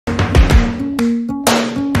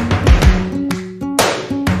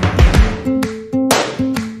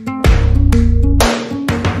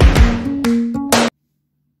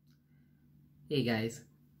Hey guys,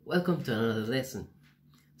 welcome to another lesson.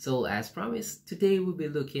 So as promised, today we'll be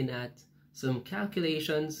looking at some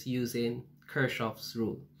calculations using Kirchhoff's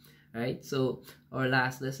rule. Right? So our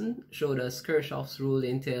last lesson showed us Kirchhoff's rule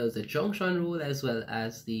entails the junction rule as well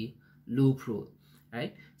as the loop rule.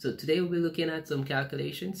 Right? So today we'll be looking at some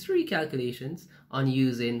calculations, three calculations on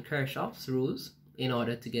using Kirchhoff's rules in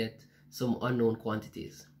order to get some unknown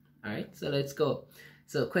quantities. Alright, so let's go.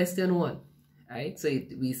 So question 1. Alright, so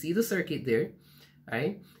we see the circuit there.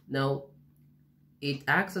 Right, now it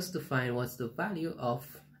asks us to find what's the value of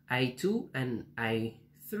I2 and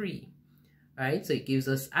I3. Right, so it gives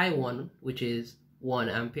us I1, which is 1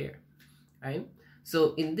 ampere. Right,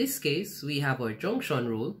 so in this case we have our junction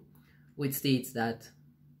rule, which states that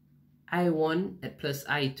I1 plus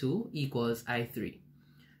I2 equals I3.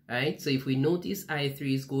 Right, so if we notice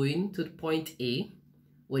I3 is going to the point A,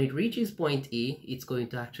 when it reaches point A, it's going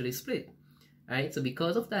to actually split. Right, so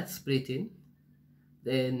because of that splitting,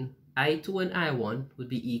 then I2 and I1 would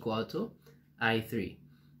be equal to I3,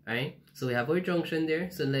 right? So we have our junction there.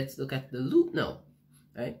 So let's look at the loop now,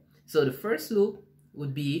 right? So the first loop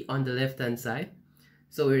would be on the left hand side.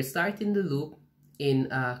 So we're starting the loop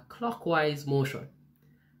in a clockwise motion,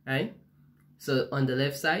 right? So on the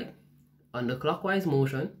left side, on the clockwise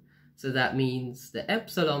motion, so that means the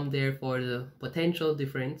epsilon there for the potential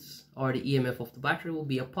difference or the EMF of the battery will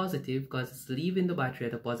be a positive because it's leaving the battery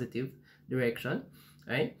at a positive direction.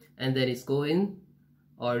 Right, and then it's going,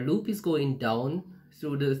 our loop is going down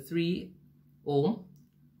through the 3 ohm,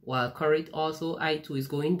 while current also I2 is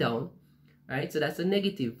going down. Right, so that's a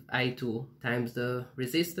negative I2 times the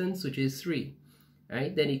resistance, which is 3.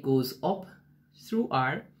 Right, then it goes up through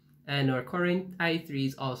R, and our current I3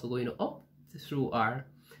 is also going up through R,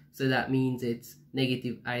 so that means it's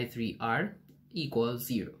negative I3R equals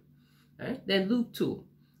 0. Right, then loop 2.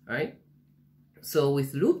 Right, so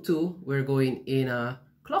with loop 2, we're going in a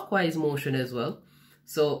clockwise motion as well.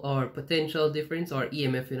 So our potential difference or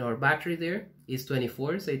EMF in our battery there is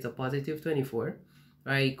 24. So it's a positive 24.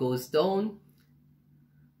 Right, it goes down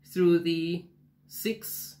through the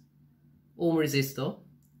 6 ohm resistor.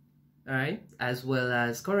 Alright, as well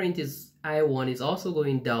as current is I1 is also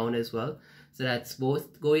going down as well. So that's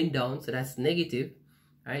both going down. So that's negative.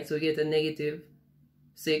 Alright, so we get a negative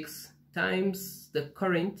 6 times the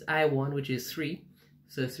current I1, which is 3,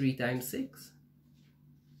 so 3 times 6,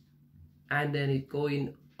 and then it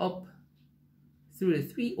going up through the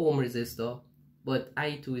 3 ohm resistor, but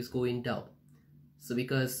I2 is going down. So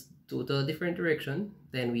because total different direction,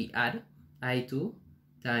 then we add I2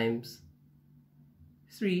 times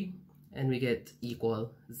 3 and we get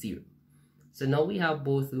equal 0. So now we have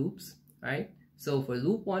both loops, right? So for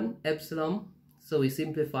loop 1, epsilon, so we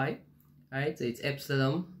simplify. Right, so it's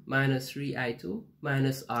epsilon minus 3I2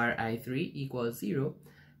 minus RI3 equals 0.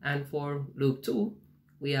 And for loop 2,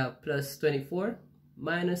 we have plus 24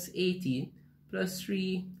 minus 18 plus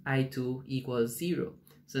 3I2 equals 0.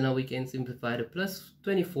 So now we can simplify the plus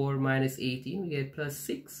 24 minus 18. We get plus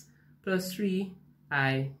 6 plus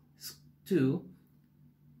 3I2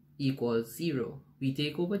 equals 0. We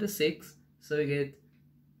take over the 6, so we get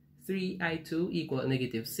 3I2 equals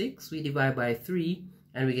negative 6. We divide by 3.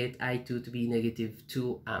 And we get I2 to be negative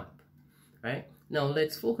 2 amp, right? Now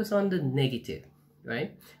let's focus on the negative,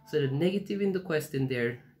 right? So the negative in the question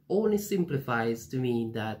there only simplifies to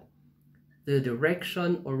mean that the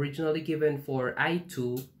direction originally given for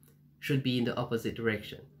I2 should be in the opposite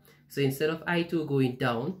direction. So instead of I2 going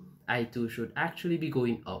down, I2 should actually be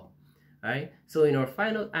going up, right? So in our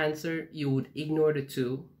final answer, you would ignore the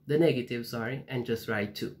negative, and just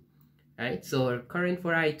write 2, right? So our current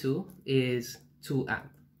for I2 is 2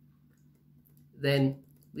 amp. Then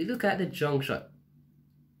we look at the junction.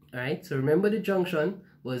 Alright, so remember the junction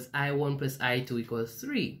was I1 plus I2 equals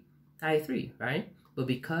I3, right? But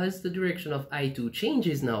because the direction of I2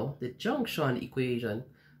 changes now, the junction equation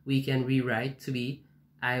we can rewrite to be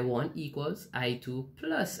I1 equals I2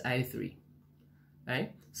 plus I3.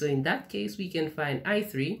 Right? So in that case we can find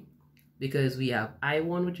I3 because we have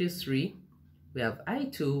I1, which is 3, we have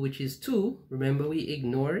I2, which is 2. Remember, we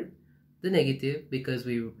ignored the negative because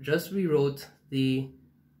we just rewrote the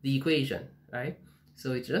equation, right?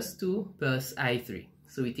 So it's just 2 plus I3.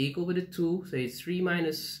 So we take over the 2, so it's 3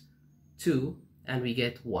 minus 2, and we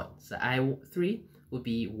get 1. So I3 would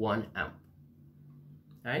be 1 amp.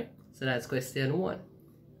 Alright, so that's question 1.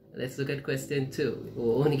 Let's look at question 2.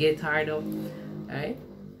 We'll only get harder. Alright,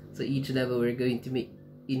 so each level we're going to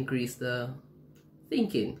increase the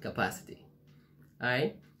thinking capacity.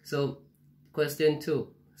 Alright, so question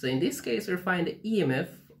 2. So in this case, we'll find the EMF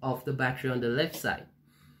of the battery on the left side,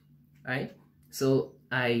 right? So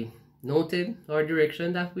I noted our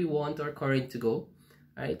direction that we want our current to go.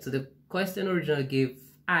 Right, so the question originally gave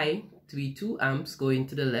I to be 2 amps going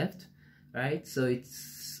to the left. Right, so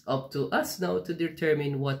it's up to us now to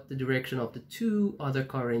determine what the direction of the 2 other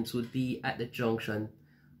currents would be at the junction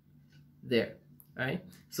there. Right,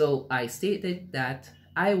 so I stated that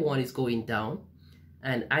I1 is going down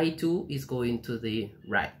and I2 is going to the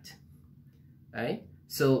right. Right,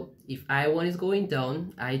 so if I1 is going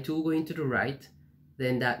down, I2 going to the right,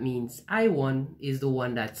 then that means I1 is the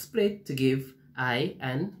one that split to give I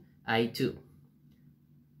and I2.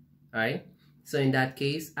 Alright, so in that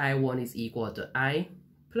case, I1 is equal to I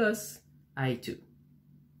plus I2.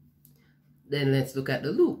 Then let's look at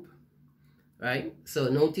the loop. Right, so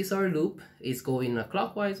notice our loop is going in a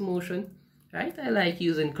clockwise motion. Right, I like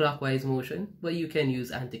using clockwise motion, but you can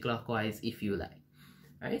use anti-clockwise if you like.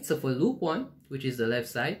 Alright, so for loop 1, which is the left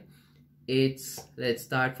side, let's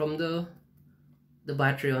start from the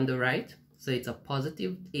battery on the right. So it's a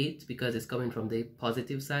positive 8 because it's coming from the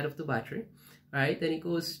positive side of the battery. Right, then it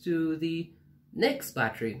goes to the next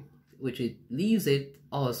battery, which it leaves it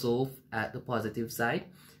also at the positive side.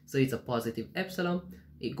 So it's a positive epsilon.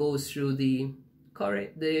 It goes through the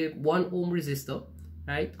current, the 1 ohm resistor,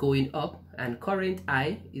 right, going up, and current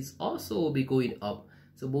I is also will be going up.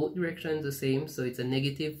 So both directions the same. So it's a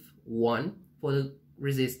 -1 for the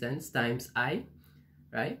resistance times I,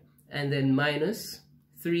 right, and then minus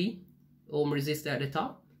 3 ohm resistor at the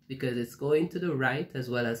top because it's going to the right, as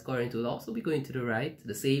well as current will also be going to the right.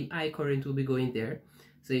 The same I current will be going there.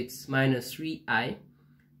 So it's minus 3I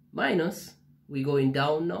minus, we're going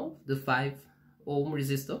down now, the 5 ohm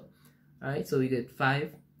resistor. Alright, so we get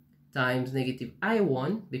 5 times negative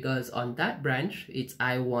I1 because on that branch it's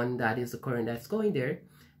I1 that is the current that's going there,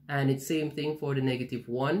 and it's same thing for the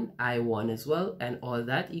 -1 I1 as well, and all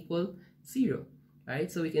that equal 0.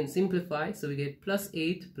 Right, so we can simplify, so we get plus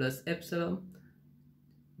 8 plus epsilon.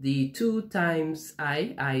 The 2 times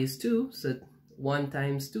I is 2, so 1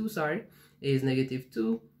 times 2, sorry, is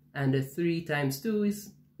 -2, and the 3 times 2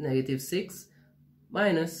 is -6,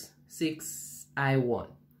 minus 6I1.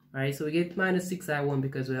 Right, so we get minus 6I1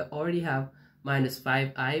 because we already have minus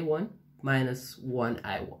 5I1 minus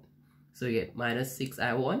 1I1. So we get minus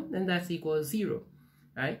 6I1, and that's equal 0.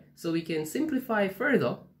 Right, so we can simplify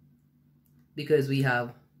further because we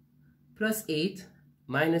have plus 8,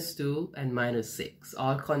 minus 2, and minus 6,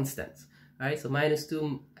 all constants. Right, so minus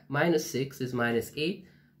 2 minus 6 is minus 8,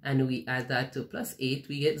 and we add that to plus 8,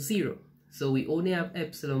 we get 0. So we only have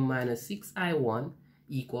epsilon minus 6I1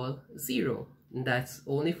 equal 0. And that's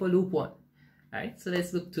only for loop 1. Alright, so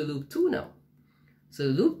let's look to loop 2 now. So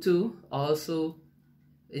loop 2 also,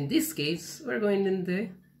 in this case, we're going in the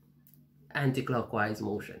anti-clockwise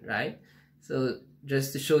motion, right? So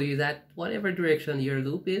just to show you that whatever direction your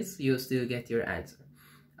loop is, you'll still get your answer.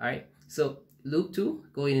 Alright, so loop 2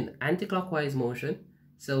 going in anti-clockwise motion.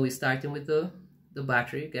 So we're starting with the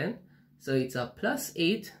battery again. So it's a plus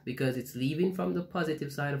 8 because it's leaving from the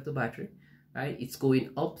positive side of the battery. Right, it's going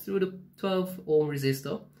up through the 12 ohm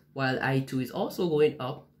resistor, while I2 is also going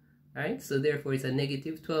up. Right, so therefore it's a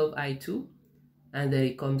 -12 I2, and then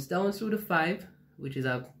it comes down through the 5, which is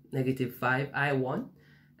a -5 I1,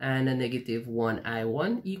 and a -1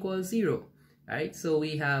 I1 equals 0. Right, so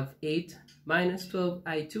we have 8 minus 12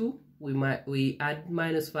 I2. We add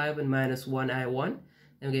minus 5 and minus 1 I1,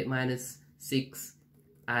 and we get minus 6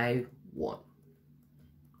 I1,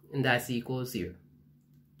 and that's equals 0.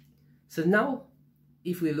 So now,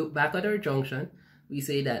 if we look back at our junction, we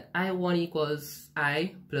say that I1 equals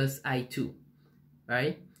I plus I2,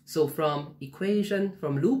 right? So from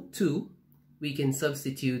loop 2, we can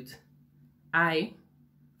substitute I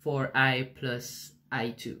for I plus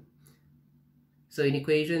I2. So in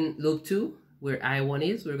equation loop 2, where I1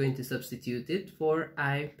 is, we're going to substitute it for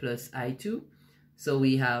I plus I2. So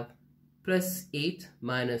we have plus 8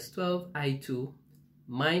 minus 12 I2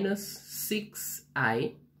 minus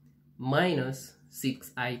 6I minus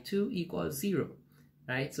 6I2 equals 0.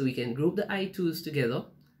 Right, so we can group the I2s together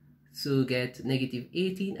to get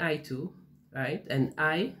 -18 I2, right? And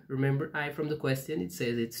I, remember I from the question, it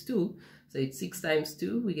says it's 2, so it's 6 times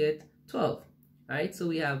 2, we get 12. Right, so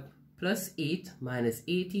we have plus 8 minus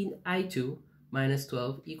 18 I2 minus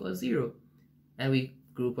 12 equals 0. And we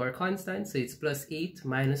group our constants, so it's plus 8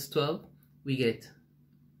 minus 12, we get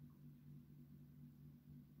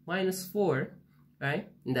minus 4,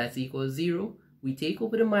 right? And that's equals 0. We take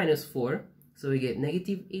over the minus 4, so we get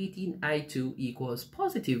 -18 I2 equals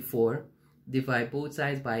positive 4. Divide both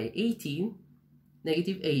sides by 18,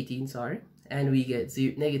 -18, sorry, and we get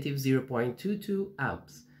 -0.22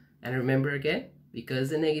 amps. And remember again, because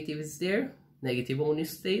the negative is there, negative only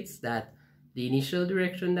states that the initial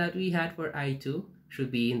direction that we had for I2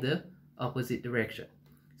 should be in the opposite direction.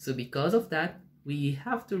 So because of that, we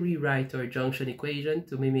have to rewrite our junction equation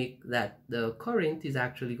to mimic that the current is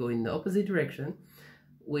actually going in the opposite direction,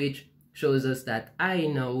 which shows us that I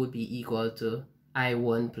now would be equal to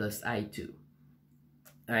I1 plus I2.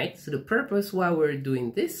 Alright, so the purpose why we're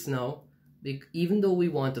doing this now, even though we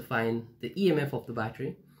want to find the EMF of the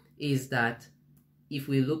battery, is that if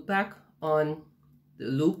we look back on the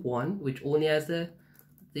loop 1, which only has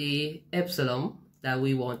the epsilon that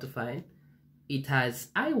we want to find, it has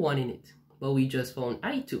I1 in it, but we just found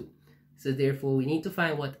I2. So therefore we need to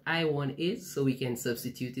find what I1 is so we can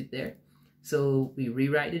substitute it there. So we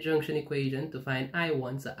rewrite the junction equation to find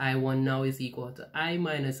I1. So I1 now is equal to I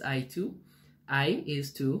minus I2. I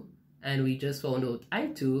is 2, and we just found out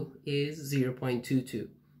I2 is 0.22.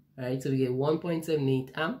 Alright, so we get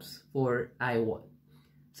 1.78 amps for I1.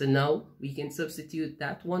 So now we can substitute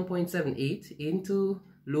that 1.78 into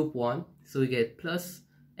loop 1. So we get plus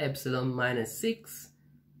epsilon minus 6.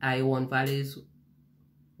 I1 value is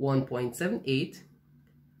 1.78,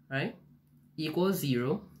 right, equals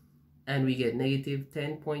 0. And we get negative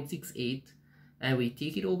 10.68. And we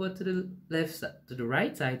take it over to the left side, to the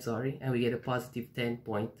right side, sorry, and we get a positive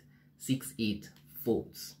 10.68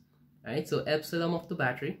 volts. Right, so epsilon of the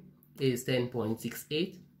battery is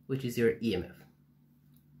 10.68, which is your EMF.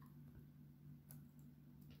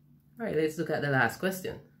 All right, let's look at the last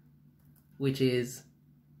question, which is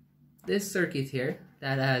this circuit here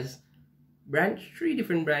that has three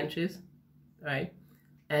different branches, right?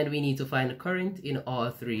 And we need to find the current in all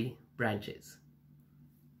three branches.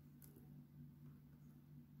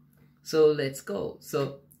 So let's go.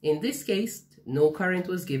 So in this case, no current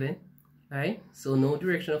was given, right? So no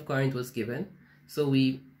direction of current was given. So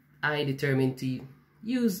I determined to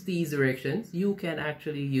use these directions. You can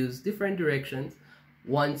actually use different directions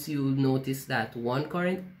once you notice that one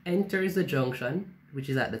current enters the junction, which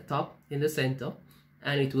is at the top in the center,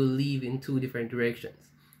 and it will leave in two different directions,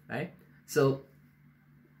 right? So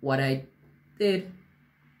what I did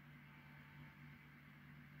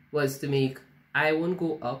was to make I1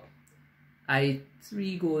 go up,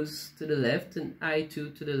 I3 goes to the left, and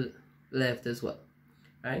I2 to the left as well,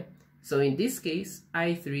 right? So in this case,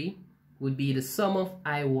 I3 would be the sum of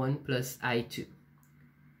I1 plus I2,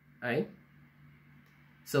 right?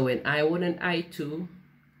 So when I1 and I2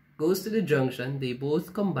 goes to the junction, they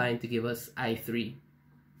both combine to give us I3,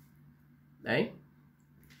 right?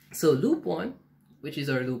 So loop 1, which is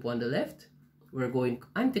our loop on the left, we're going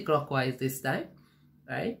anti-clockwise this time,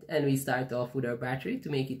 right? And we start off with our battery to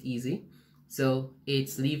make it easy. So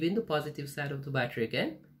it's leaving the positive side of the battery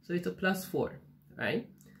again, so it's a +4, right?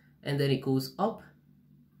 And then it goes up,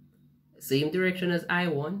 same direction as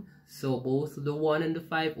I1, so both the 1 and the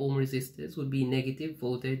 5 ohm resistors would be negative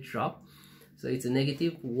voltage drop. So it's a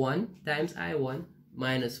negative 1 times I1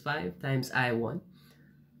 minus 5 times I1.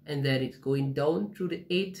 And then it's going down through the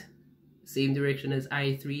 8, same direction as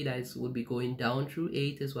I3, that would be going down through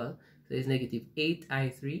 8 as well. So it's negative 8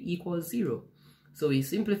 I3 equals 0. So we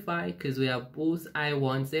simplify because we have both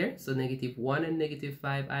I1s there. So negative 1 and negative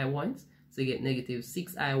 5 I1s. So you get negative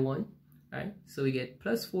 6 I1. Right? So we get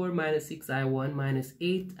 +4 minus 6 I1 minus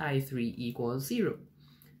 8 I3 equals 0.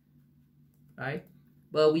 Right?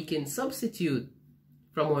 But we can substitute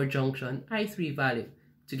from our junction I3 value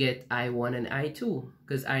to get I1 and I2,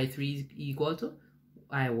 because I3 is equal to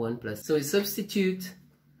I1 plus. So we substitute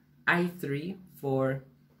I3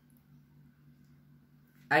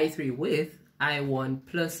 with I1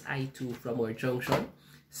 plus I2 from our junction.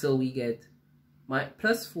 So we get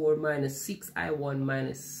 +4 minus 6 I1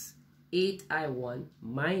 minus 8 I1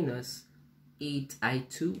 minus 8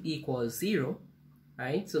 I2 equals 0.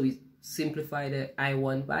 Right? So we simplify the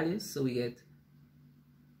I1 values. So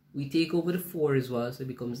we take over the 4 as well, so it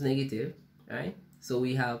becomes negative. Right? So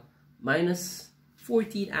we have minus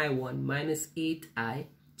 14 I1 minus 8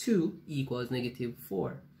 I2 equals negative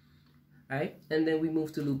 4. Right? And then we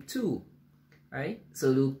move to loop 2. Right? So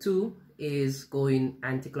loop 2 is going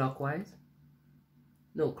anti-clockwise.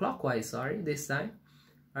 No, clockwise, sorry, this time.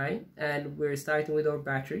 Right? And we're starting with our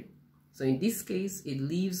battery. So in this case, it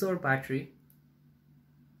leaves our battery,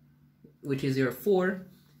 which is your 4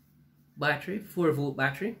 volt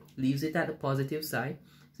battery, leaves it at the positive side.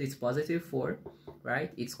 So it's positive 4,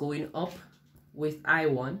 right? It's going up with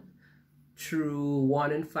I1 through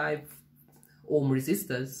 1 and 5 ohm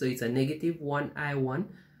resistors. So it's a negative 1 I1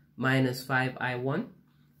 minus 5 I1.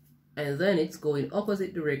 And then it's going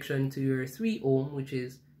opposite direction to your 3 ohm, which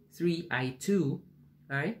is 3 I2,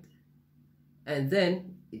 right? And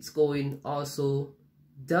then it's going also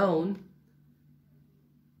down,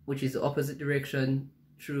 which is the opposite direction,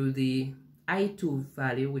 through the I2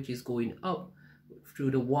 value, which is going up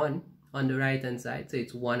through the 1 on the right hand side. So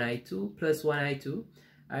it's 1I2 plus 1I2.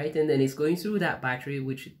 Alright, and then it's going through that battery,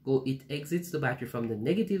 which it exits the battery from the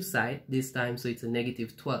negative side this time, so it's a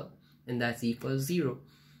negative 12, and that's equals 0.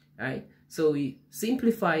 Alright, so we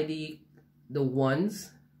simplify the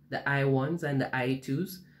ones, the I1s and the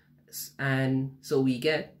I2s, and so we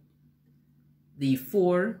get the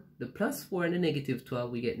 4, the plus 4 and the negative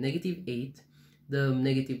 12, we get negative 8, the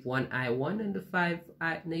negative 1I1 and the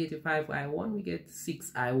negative 5I1, we get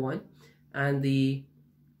 6I1, and the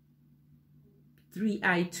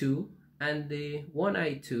 3I2 and the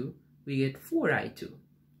 1I2, we get 4I2,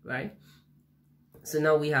 right? So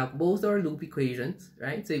now we have both our loop equations,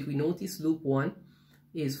 right? So if we notice, loop 1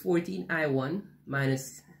 is 14I1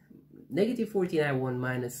 minus negative 14I1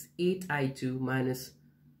 minus 8I2 minus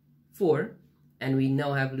 4, and we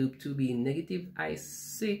now have loop 2 being negative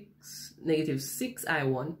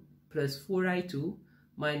 6I1 plus 4I2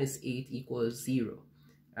 minus 8 equals 0,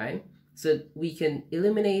 right? So we can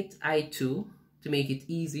eliminate I2 to make it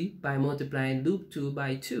easy by multiplying loop 2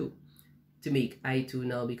 by 2 to make I2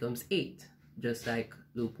 now becomes 8, just like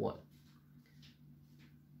loop 1.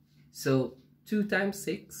 So 2 times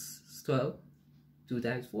 6 is 12, 2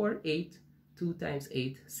 times 4, 8, 2 times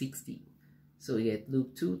 8, 16. So we get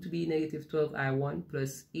loop 2 to be negative 12I1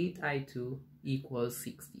 plus 8I2 equals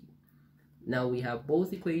 16. Now we have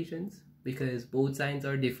both equations. Because both signs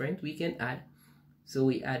are different, we can add. So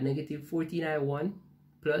we add negative 14I1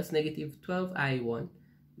 plus negative 12I1,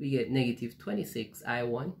 we get negative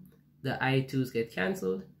 26I1. The I2s get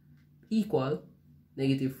cancelled, equal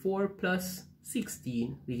negative 4 plus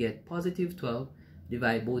 16, we get positive 12.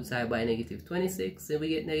 Divide both sides by negative 26, and we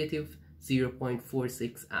get negative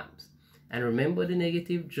 0.46 amps. And remember, the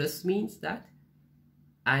negative just means that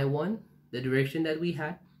I1, the direction that we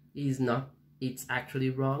had, is not, it's actually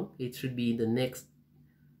wrong. It should be in the next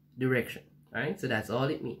direction, right? So that's all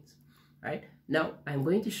it means, right? Now I'm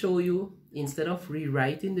going to show you, instead of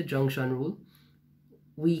rewriting the junction rule,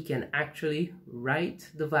 we can actually write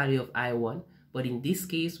the value of I1, but in this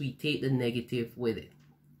case we take the negative with it.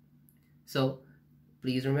 So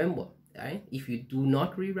please remember, right? If you do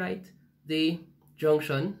not rewrite the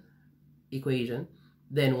junction equation,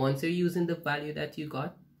 then once you're using the value that you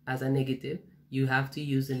got as a negative, you have to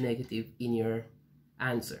use the negative in your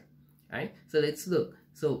answer, right? So let's look.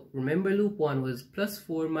 So remember, loop 1 was plus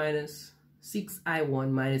 4 minus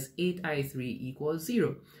 6I1 minus 8I3 equals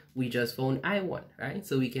 0. We just found I1, right?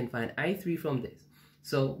 So we can find I3 from this.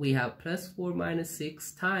 So we have plus 4 minus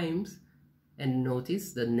 6 times, and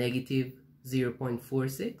notice the negative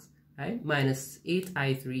 0.46, right? Minus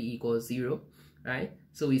 8I3 equals 0, right?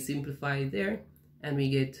 So we simplify there, and we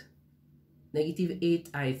get negative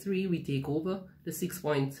 8I3. We take over the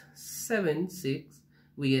 6.76,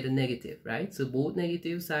 we get a negative, right? So both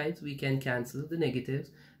negative sides, we can cancel the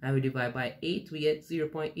negatives, and we divide by 8, we get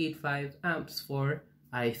 0.85 amps for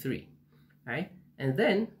I3, right? And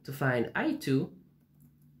then to find I2,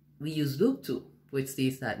 we use loop 2, which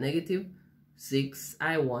states that negative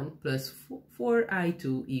 6I1 plus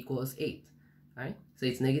 4I2 equals 8, right? So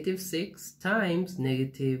it's negative 6 times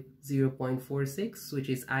negative 0.46, which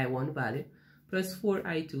is I1 value, plus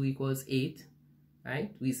 4I2 equals 8,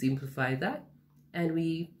 right? We simplify that, and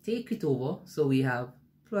we take it over, so we have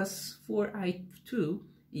plus 4I2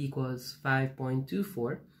 equals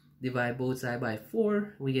 5.24. Divide both sides by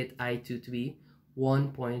 4, we get I2 to be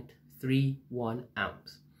 1.31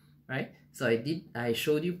 amps, right? So I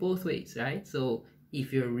showed you both ways, right? So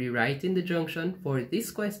if you're rewriting the junction for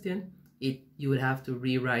this question, you would have to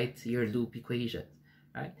rewrite your loop equations,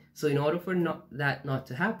 right? So in order for that not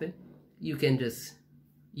to happen, you can just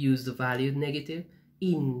use the value negative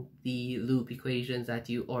in the loop equations that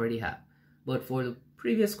you already have. But for the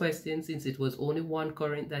previous question, since it was only one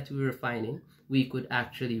current that we were finding, we could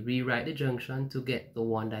actually rewrite the junction to get the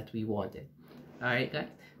one that we wanted. Alright guys,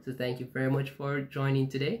 so thank you very much for joining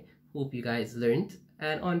today. Hope you guys learned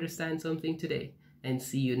and understand something today, and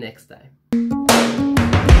see you next time.